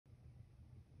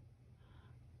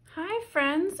Hi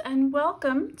friends, and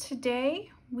welcome. Today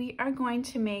we are going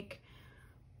to make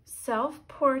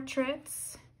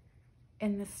self-portraits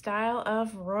in the style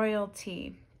of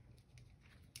royalty.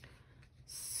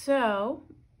 So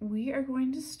we are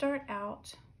going to start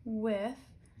out with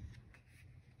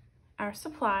our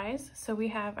supplies. So we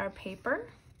have our paper,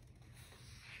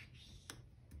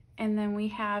 and then we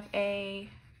have a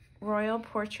royal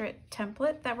portrait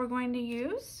template that we're going to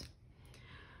use.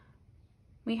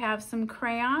 We have some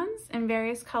crayons in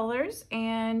various colors,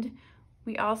 and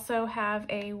we also have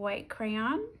a white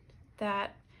crayon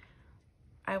that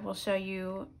I will show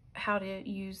you how to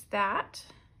use that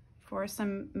for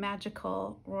some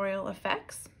magical royal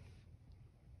effects.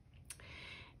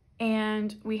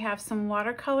 And we have some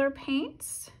watercolor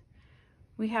paints.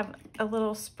 We have a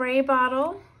little spray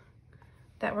bottle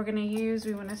that we're going to use.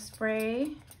 We want to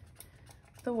spray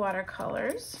the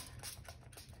watercolors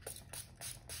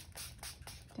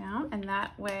down, and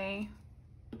that way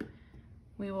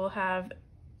we will have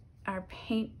our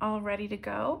paint all ready to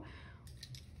go.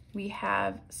 We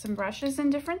have some brushes in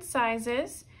different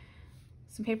sizes,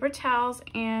 some paper towels,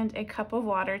 and a cup of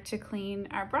water to clean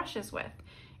our brushes with.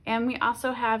 And we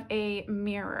also have a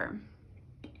mirror,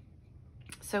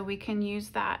 so we can use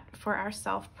that for our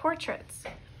self-portraits.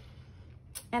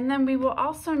 And then we will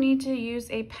also need to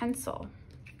use a pencil.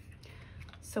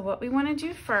 So what we want to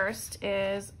do first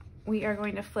is we are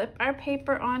going to flip our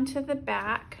paper onto the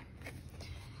back,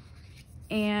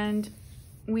 and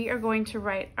we are going to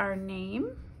write our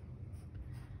name.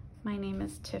 My name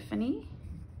is Tiffany.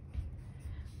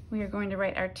 We are going to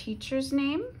write our teacher's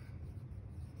name,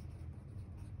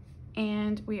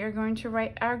 and we are going to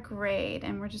write our grade,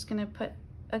 and we're just going to put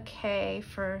a K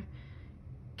for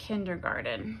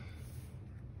kindergarten.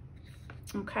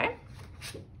 Okay,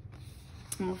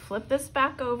 and we'll flip this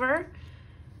back over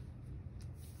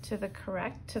to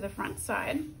the front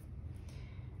side.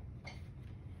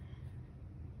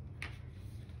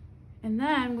 And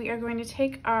then we are going to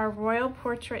take our royal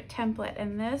portrait template,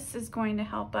 and this is going to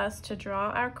help us to draw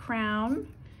our crown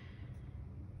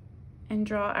and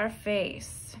draw our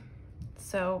face.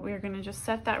 So we're going to just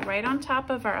set that right on top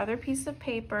of our other piece of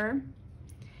paper,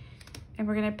 and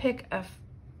we're going to pick a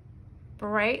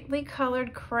brightly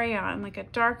colored crayon, like a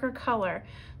darker color.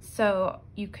 So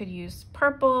you could use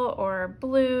purple or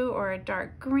blue or a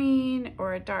dark green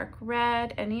or a dark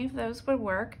red. Any of those would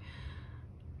work.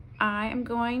 I am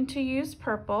going to use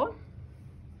purple.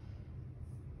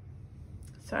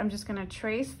 So I'm just going to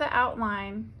trace the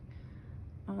outline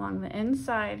along the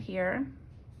inside here.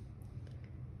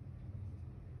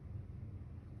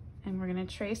 And we're going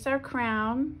to trace our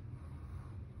crown.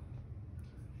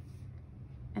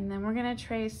 And then we're going to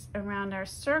trace around our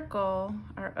circle,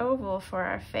 our oval, for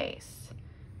our face.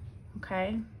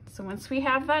 Okay, so once we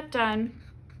have that done,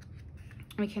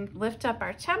 we can lift up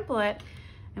our template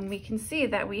and we can see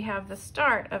that we have the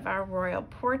start of our royal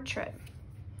portrait.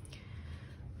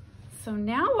 So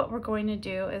now what we're going to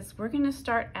do is we're going to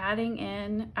start adding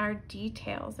in our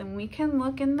details, and we can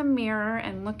look in the mirror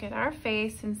and look at our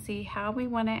face and see how we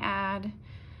want to add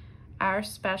our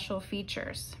special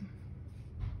features.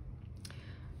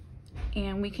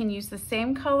 And we can use the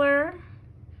same color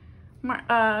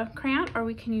crayon, or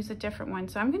we can use a different one.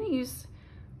 So I'm going to use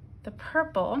the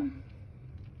purple.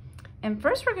 And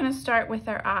first we're going to start with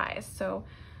our eyes. So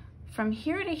from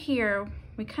here to here,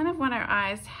 we kind of want our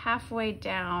eyes halfway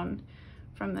down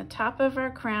from the top of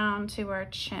our crown to our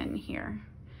chin here.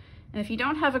 And if you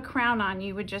don't have a crown on,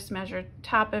 you would just measure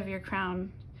top of your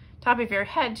crown, top of your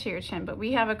head to your chin, but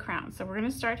we have a crown. So we're going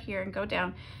to start here and go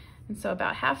down. And so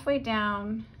about halfway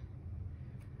down,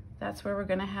 that's where we're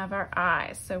going to have our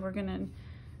eyes. So we're going to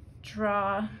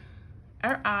draw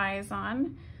our eyes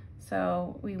on.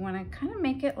 So we want to kind of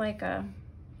make it like a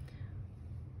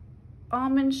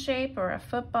almond shape or a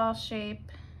football shape.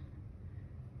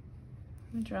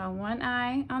 Draw one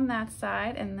eye on that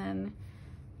side, and then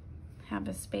have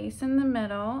a space in the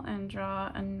middle and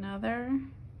draw another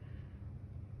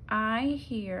eye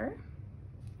here.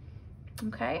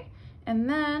 Okay, and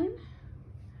then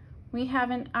we have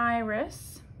an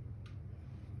iris.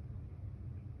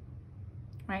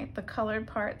 Right, the colored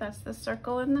part, that's the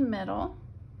circle in the middle.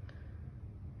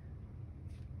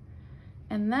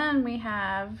 And then we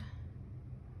have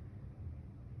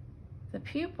the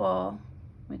pupil,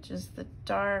 which is the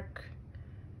dark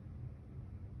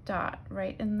dot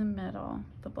right in the middle,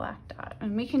 the black dot.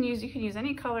 And you can use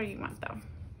any color you want though.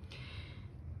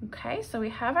 Okay, so we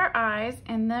have our eyes,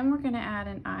 and then we're gonna add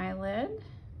an eyelid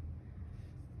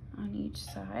on each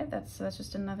side. That's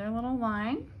just another little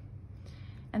line.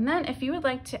 And then if you would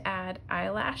like to add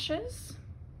eyelashes,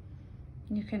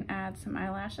 You can add some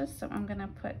eyelashes, so I'm gonna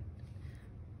put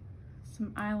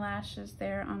some eyelashes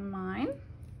there on mine.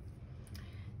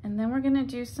 And then we're gonna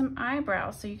do some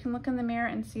eyebrows. So you can look in the mirror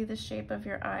and see the shape of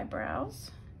your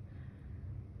eyebrows.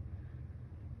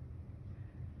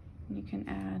 You can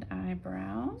add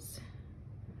eyebrows,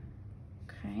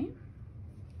 okay.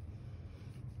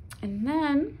 And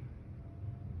then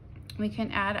we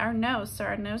can add our nose. So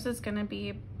our nose is gonna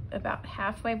be about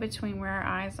halfway between where our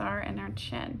eyes are and our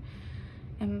chin.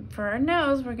 And for our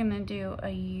nose, we're gonna do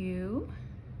a U,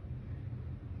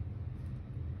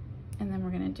 and then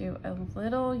we're gonna do a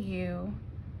little U,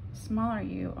 smaller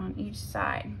U on each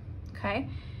side, okay?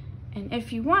 And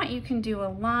if you want, you can do a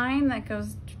line that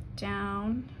goes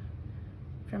down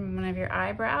from one of your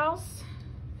eyebrows.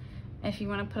 If you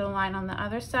wanna put a line on the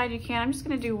other side, you can. I'm just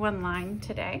gonna do one line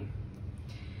today.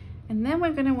 And then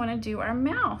we're gonna wanna do our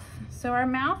mouth. So our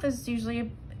mouth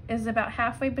is about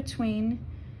halfway between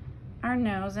our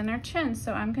nose and our chin.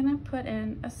 So I'm gonna put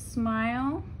in a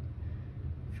smile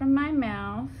from my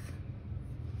mouth.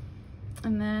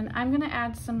 And then I'm gonna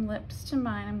add some lips to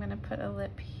mine. I'm gonna put a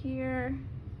lip here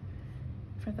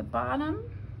for the bottom.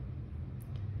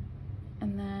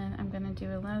 And then I'm gonna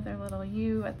do another little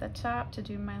U at the top to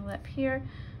do my lip here.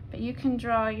 But you can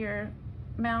draw your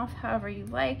mouth however you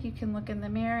like. You can look in the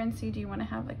mirror and see, do you wanna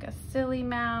have like a silly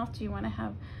mouth? Do you wanna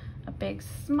have a big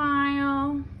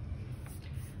smile?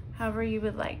 However you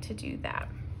would like to do that.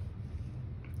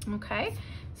 Okay,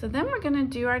 so then we're gonna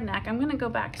do our neck. I'm gonna go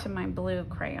back to my blue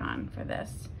crayon for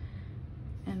this.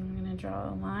 And we're gonna draw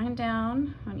a line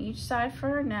down on each side for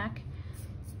our neck.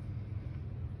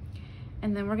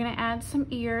 And then we're gonna add some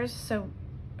ears. So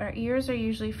our ears are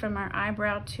usually from our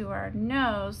eyebrow to our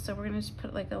nose. So we're gonna just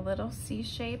put like a little C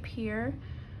shape here.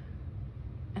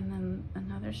 And then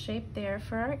another shape there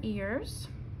for our ears.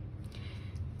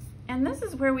 And this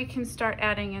is where we can start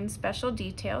adding in special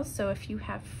details. So if you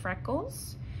have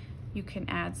freckles, you can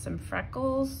add some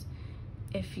freckles.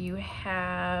 If you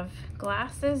have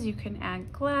glasses, you can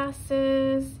add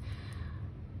glasses.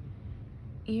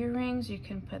 Earrings, you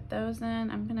can put those in.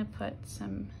 I'm gonna put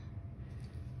some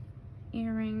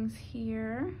earrings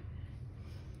here.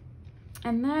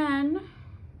 And then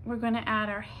we're gonna add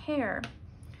our hair.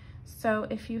 So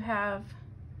if you have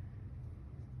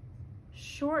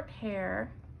short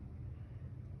hair,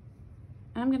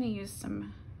 I'm gonna use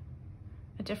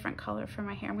a different color for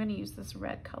my hair. I'm gonna use this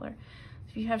red color.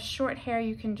 If you have short hair,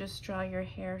 you can just draw your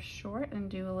hair short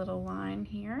and do a little line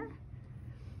here.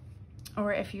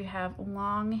 Or if you have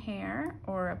long hair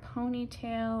or a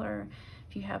ponytail, or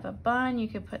if you have a bun, you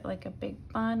could put like a big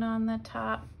bun on the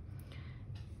top.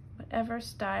 Whatever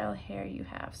style hair you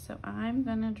have. So I'm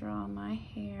gonna draw my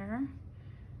hair.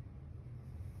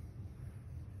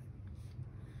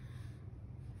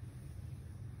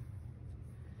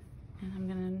 And I'm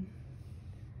gonna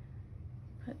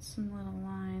put some little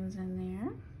lines in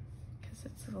there because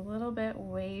it's a little bit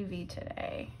wavy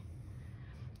today.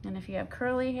 And if you have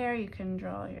curly hair, you can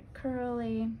draw your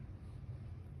curly,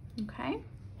 okay?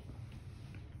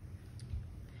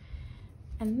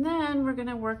 And then we're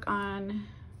gonna work on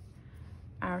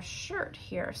our shirt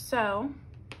here. So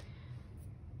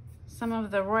some of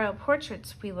the royal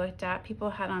portraits we looked at, people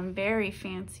had on very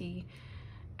fancy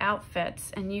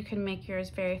outfits, and you can make yours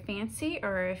very fancy,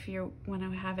 or if you want to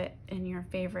have it in your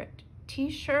favorite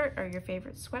t-shirt or your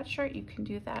favorite sweatshirt, you can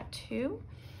do that too.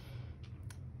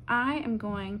 I am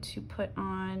going to put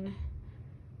on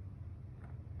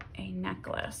a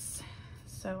necklace.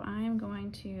 So I am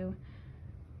going to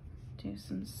do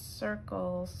some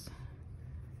circles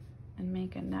and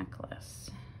make a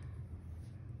necklace.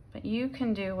 But you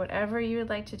can do whatever you would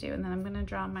like to do. And then I'm going to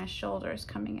draw my shoulders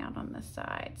coming out on the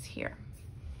sides here.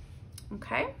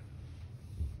 Okay,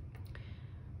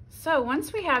 so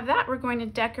once we have that, we're going to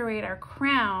decorate our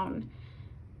crown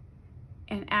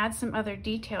and add some other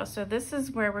details. So this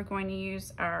is where we're going to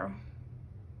use our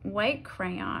white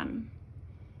crayon.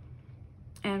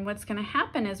 And what's going to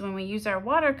happen is when we use our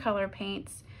watercolor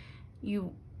paints,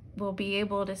 you will be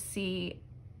able to see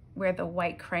where the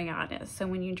white crayon is. So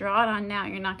when you draw it on now,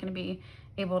 you're not going to be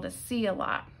able to see a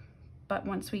lot. But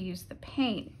once we use the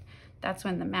paint, that's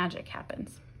when the magic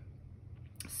happens.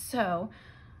 So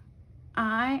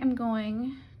I am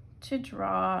going to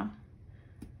draw,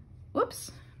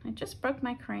 whoops, I just broke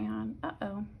my crayon.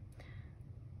 Uh-oh,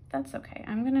 that's okay.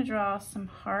 I'm gonna draw some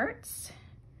hearts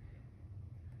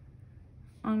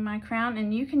on my crown,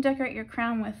 and you can decorate your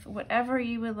crown with whatever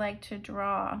you would like to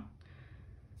draw.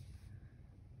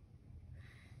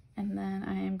 And then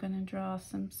I am gonna draw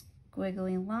some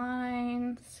squiggly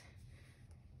lines.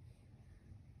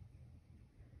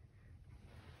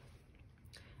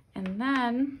 And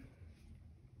then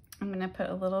I'm going to put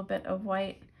a little bit of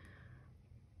white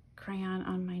crayon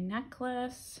on my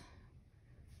necklace.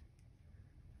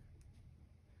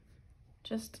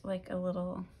 Just like a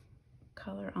little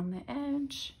color on the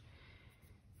edge.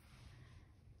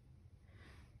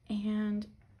 And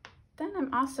then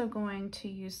I'm also going to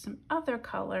use some other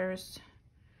colors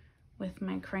with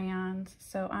my crayons.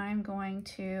 So I'm going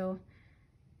to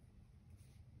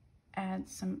add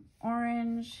some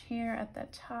orange here at the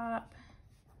top.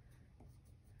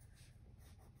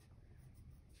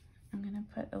 I'm gonna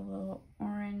put a little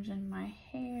orange in my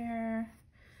hair.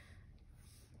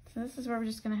 So this is where we're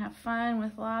just gonna have fun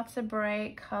with lots of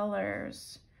bright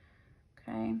colors,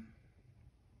 okay?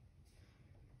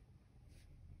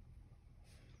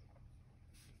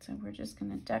 So we're just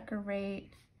gonna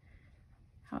decorate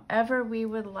however we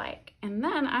would like. And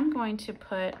then I'm going to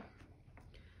put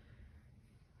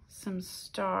some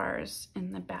stars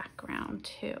in the background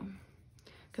too,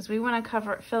 because we want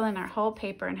to fill in our whole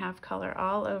paper and have color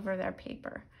all over their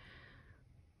paper.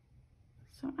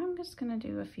 So I'm just going to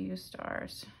do a few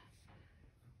stars.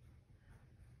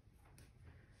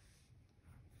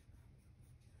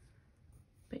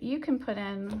 But you can put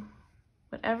in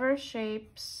whatever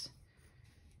shapes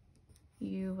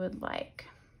you would like.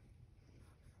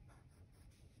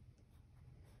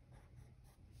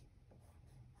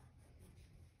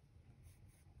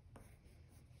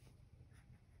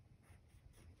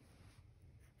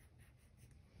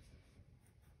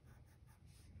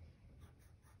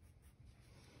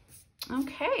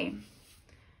 Okay,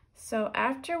 so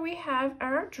after we have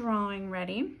our drawing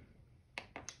ready,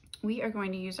 we are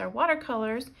going to use our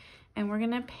watercolors and we're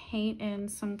going to paint in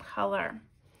some color.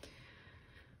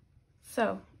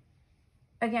 So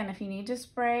again, if you need to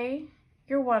spray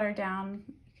your water down,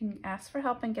 you can ask for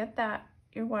help and get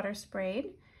your water sprayed.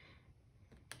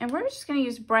 And we're just going to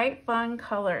use bright, fun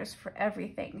colors for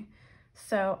everything.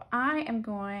 So I am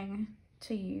going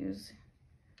to use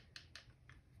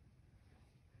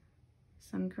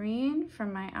some green for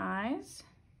my eyes.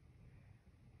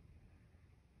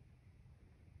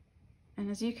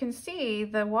 And as you can see,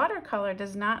 the watercolor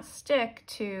does not stick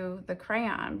to the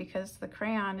crayon because the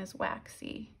crayon is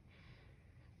waxy.